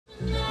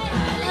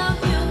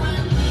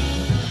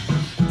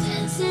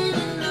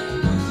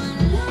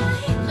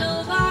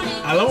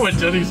I love when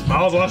Jennie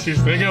smiles while she's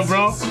singing,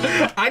 bro.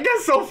 I get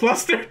so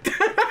flustered.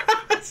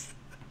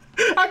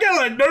 I get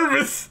like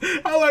nervous.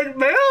 I'm like,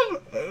 man,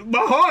 my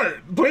heart,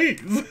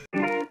 please.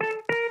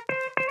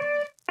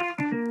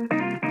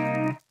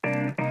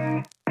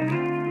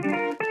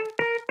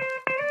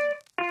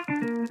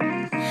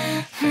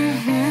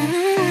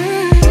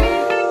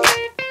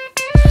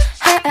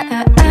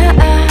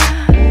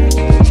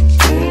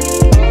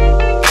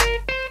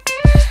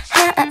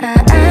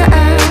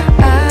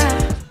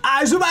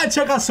 So we're about to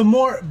check out some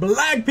more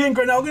Blackpink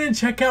right now. We're gonna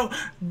check out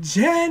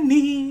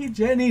Jennie.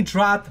 Jennie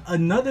dropped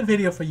another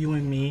video for you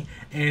and me,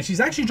 and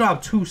she's actually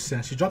dropped two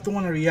since. She dropped the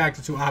one I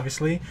reacted to,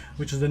 obviously,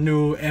 which is the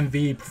new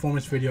MV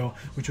performance video,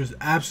 which was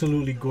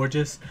absolutely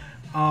gorgeous.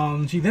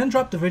 She then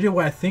dropped a video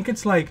where I think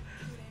it's like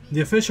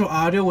the official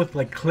audio with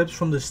like clips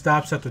from the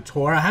stops at the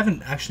tour. I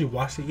haven't actually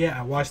watched it yet.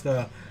 I watched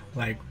the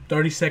like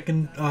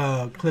 30-second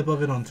clip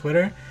of it on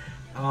Twitter.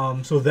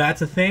 So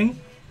that's a thing.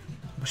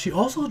 But she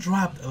also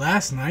dropped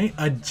last night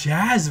a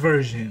jazz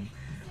version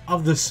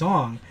of the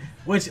song,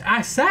 which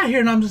I sat here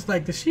and I'm just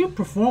like, did she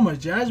perform a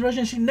jazz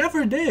version? She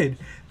never did.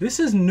 This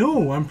is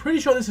new. I'm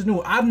pretty sure this is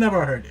new. I've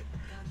never heard it.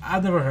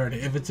 I've never heard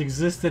it. If it's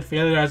existed,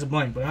 failure as a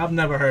blank, but I've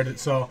never heard it.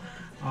 So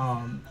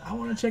I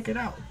want to check it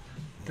out.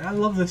 I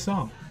love this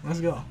song. Let's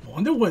go. I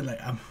wonder what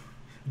like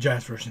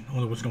jazz version. I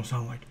wonder what's gonna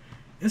sound like.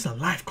 It's a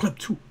live clip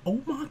too.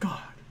 Oh my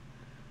god.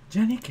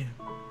 Jennie can.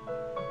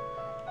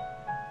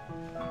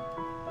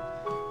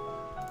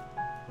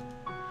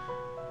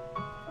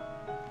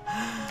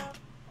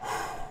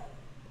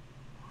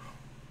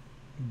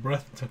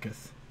 Breath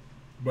tooketh.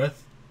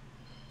 Breath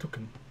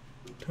tooken.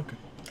 Tooken.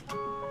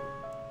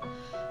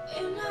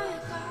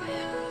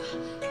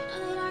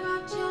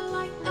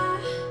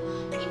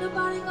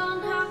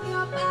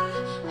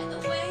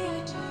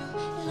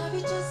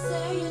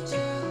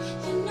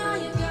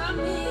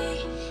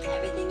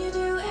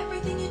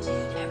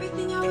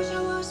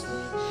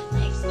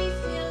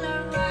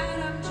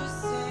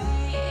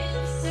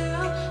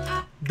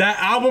 That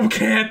album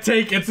can't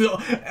take it.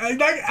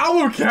 That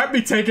album can't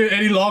be taken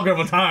any longer of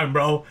a time,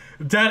 bro.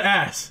 Dead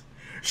ass.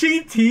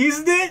 She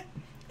teased it,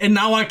 and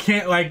now I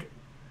can't like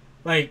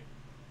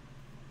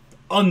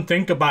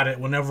unthink about it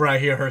whenever I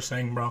hear her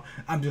sing, bro.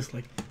 I'm just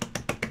like,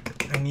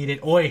 I need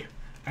it, oi.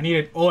 I need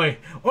it, oi.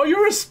 Oh,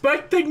 you're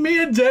respecting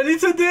me and Jennie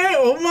today?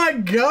 Oh my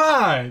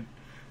god.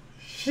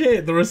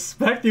 Shit, the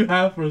respect you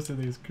have for us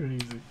today is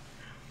crazy.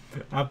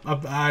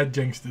 I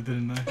jinxed it,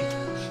 didn't I?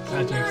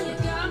 I jinxed it.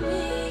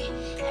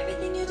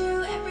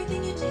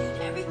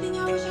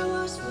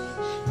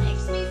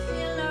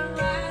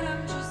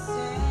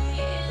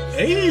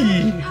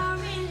 Hey!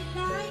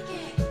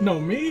 No,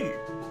 me.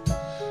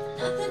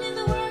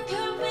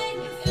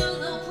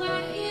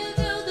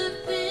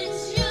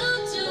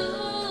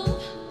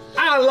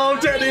 I love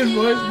Jennie's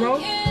voice,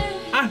 bro.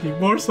 I need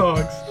more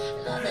songs.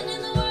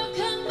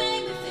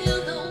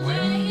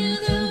 When you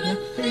do the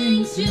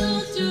things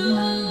you do,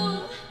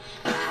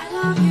 I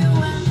love you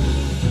and me.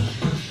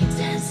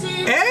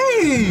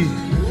 Hey!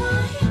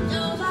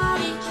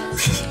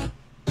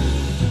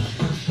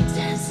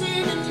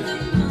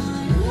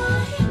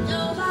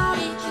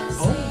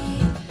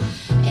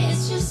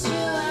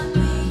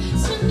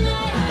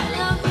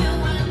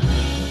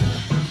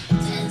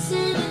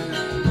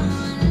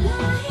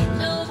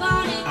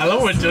 I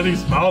love when Jennie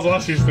smiles while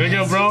she's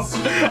singing, bro.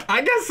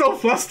 I get so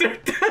flustered.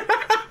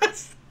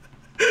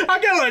 I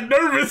get like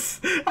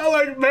nervous. I'm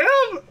like, man,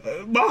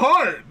 my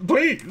heart,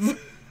 please.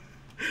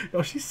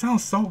 Yo, she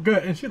sounds so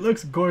good and she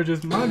looks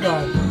gorgeous. My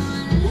god.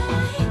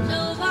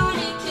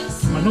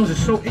 My nose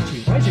is so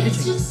itchy. Why is it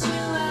itching?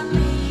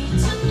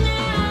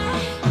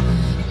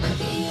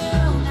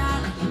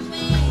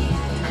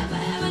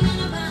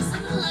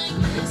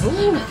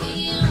 Ooh.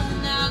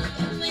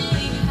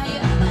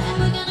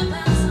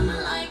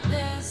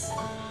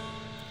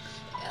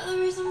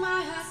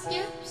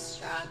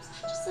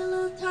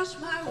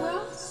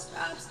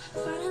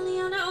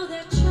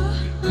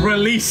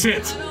 Release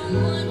it.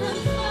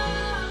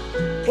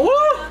 Ooh.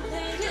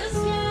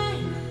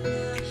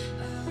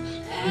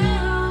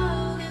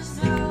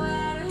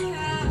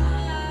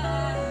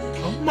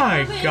 Oh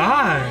my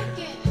god.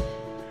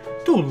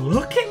 Dude,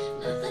 look it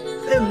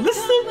and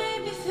listen.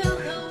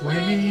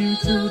 When you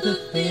do the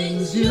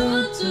things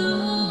you do.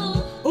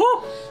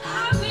 Ooh.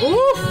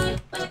 Oof.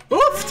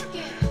 Oof.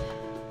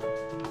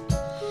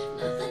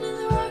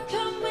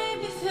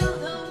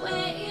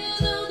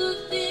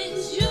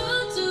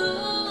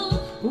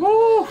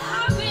 Woo!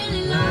 I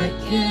really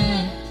like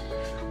it.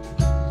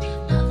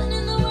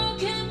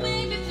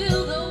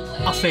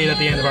 I'll say it at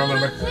the end if I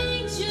remember.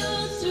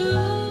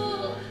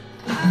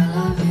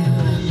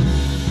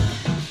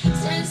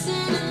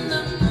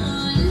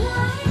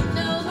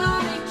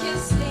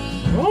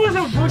 Oh,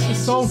 her voice is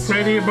so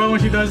pretty, bro,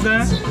 when she does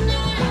that.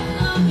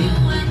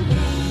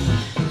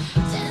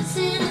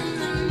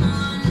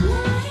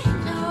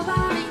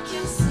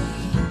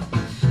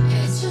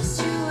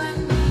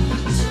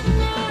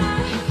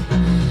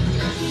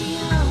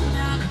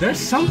 There's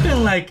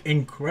something like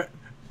incredible.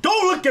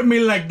 Don't look at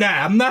me like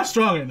that. I'm not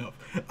strong enough.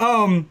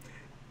 Can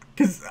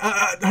Cause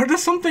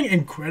there's something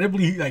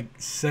incredibly like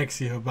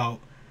sexy about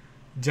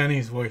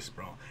Jennie's voice,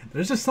 bro.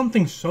 There's just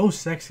something so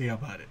sexy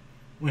about it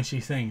when she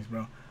sings,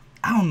 bro.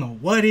 I don't know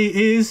what it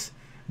is,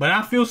 but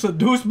I feel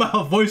seduced by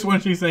her voice when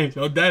she sings.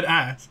 Yo, dead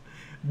ass.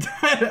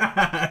 Dead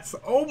ass.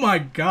 Oh my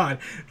god.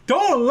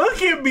 Don't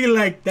look at me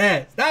like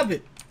that. Stop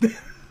it.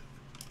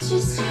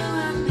 Just you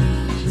and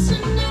me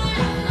tonight.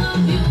 I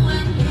love you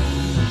and me.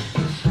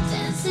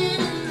 Dancing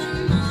in the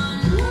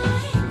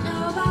moonlight.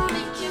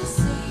 Nobody can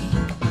see.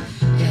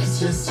 It's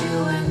just you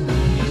and me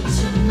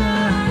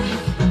tonight.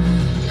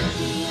 Look at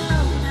you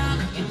now,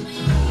 look at me.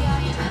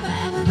 Are you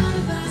ever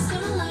gonna find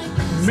someone like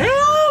this? Man.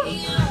 Look at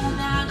you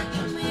now, look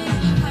at me.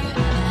 Are you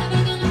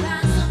ever gonna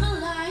find someone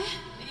like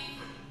me?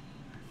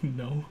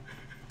 No.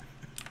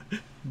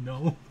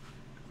 No.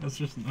 That's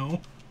just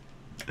no.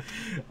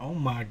 Oh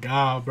my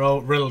god, bro.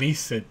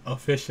 Release it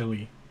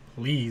officially.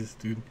 Please,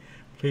 dude.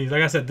 Please.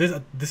 Like I said,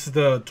 this is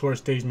the tour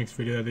stage mix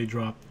video that they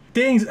dropped.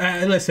 Things,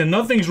 listen,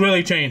 nothing's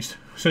really changed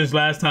since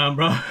last time,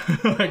 bro.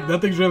 Like,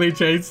 nothing's really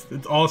changed.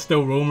 It's all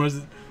still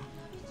rumors.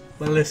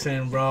 But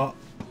listen, bro.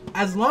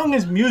 As long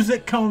as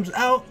music comes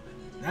out,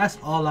 that's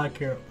all I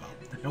care about.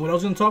 And what I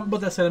was going to talk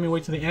about that said, let me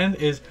wait till the end,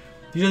 is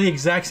these are the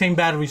exact same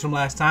batteries from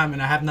last time,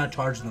 and I have not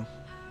charged them.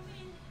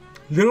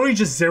 Literally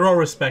just zero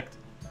respect.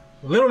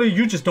 Literally,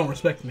 you just don't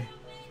respect me.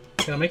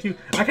 Can I make you?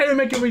 I can't even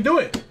make you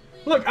redo it.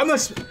 Look, I'm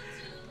not.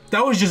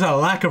 That was just a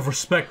lack of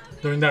respect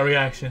during that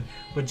reaction.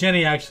 But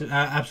Jennie actually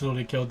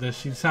absolutely killed this.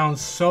 She sounds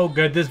so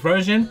good. This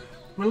version,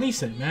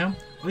 release it, man.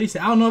 Release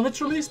it. I don't know if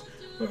it's released,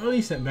 but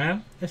release it,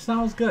 man. It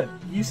sounds good.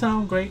 You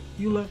sound great.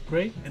 You look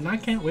great. And I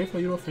can't wait for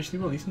you to officially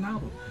release an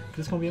album. Because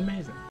it's going to be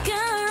amazing.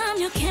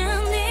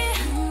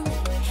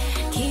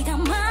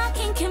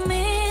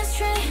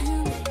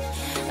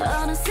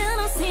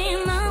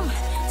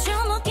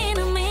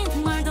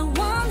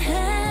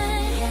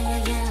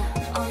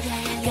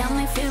 Got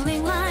me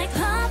feeling like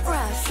pop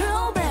rock,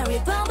 strawberry,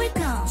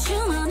 bubblegum.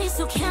 주머니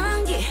속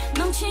향기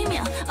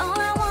넘치면 all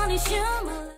I want is you.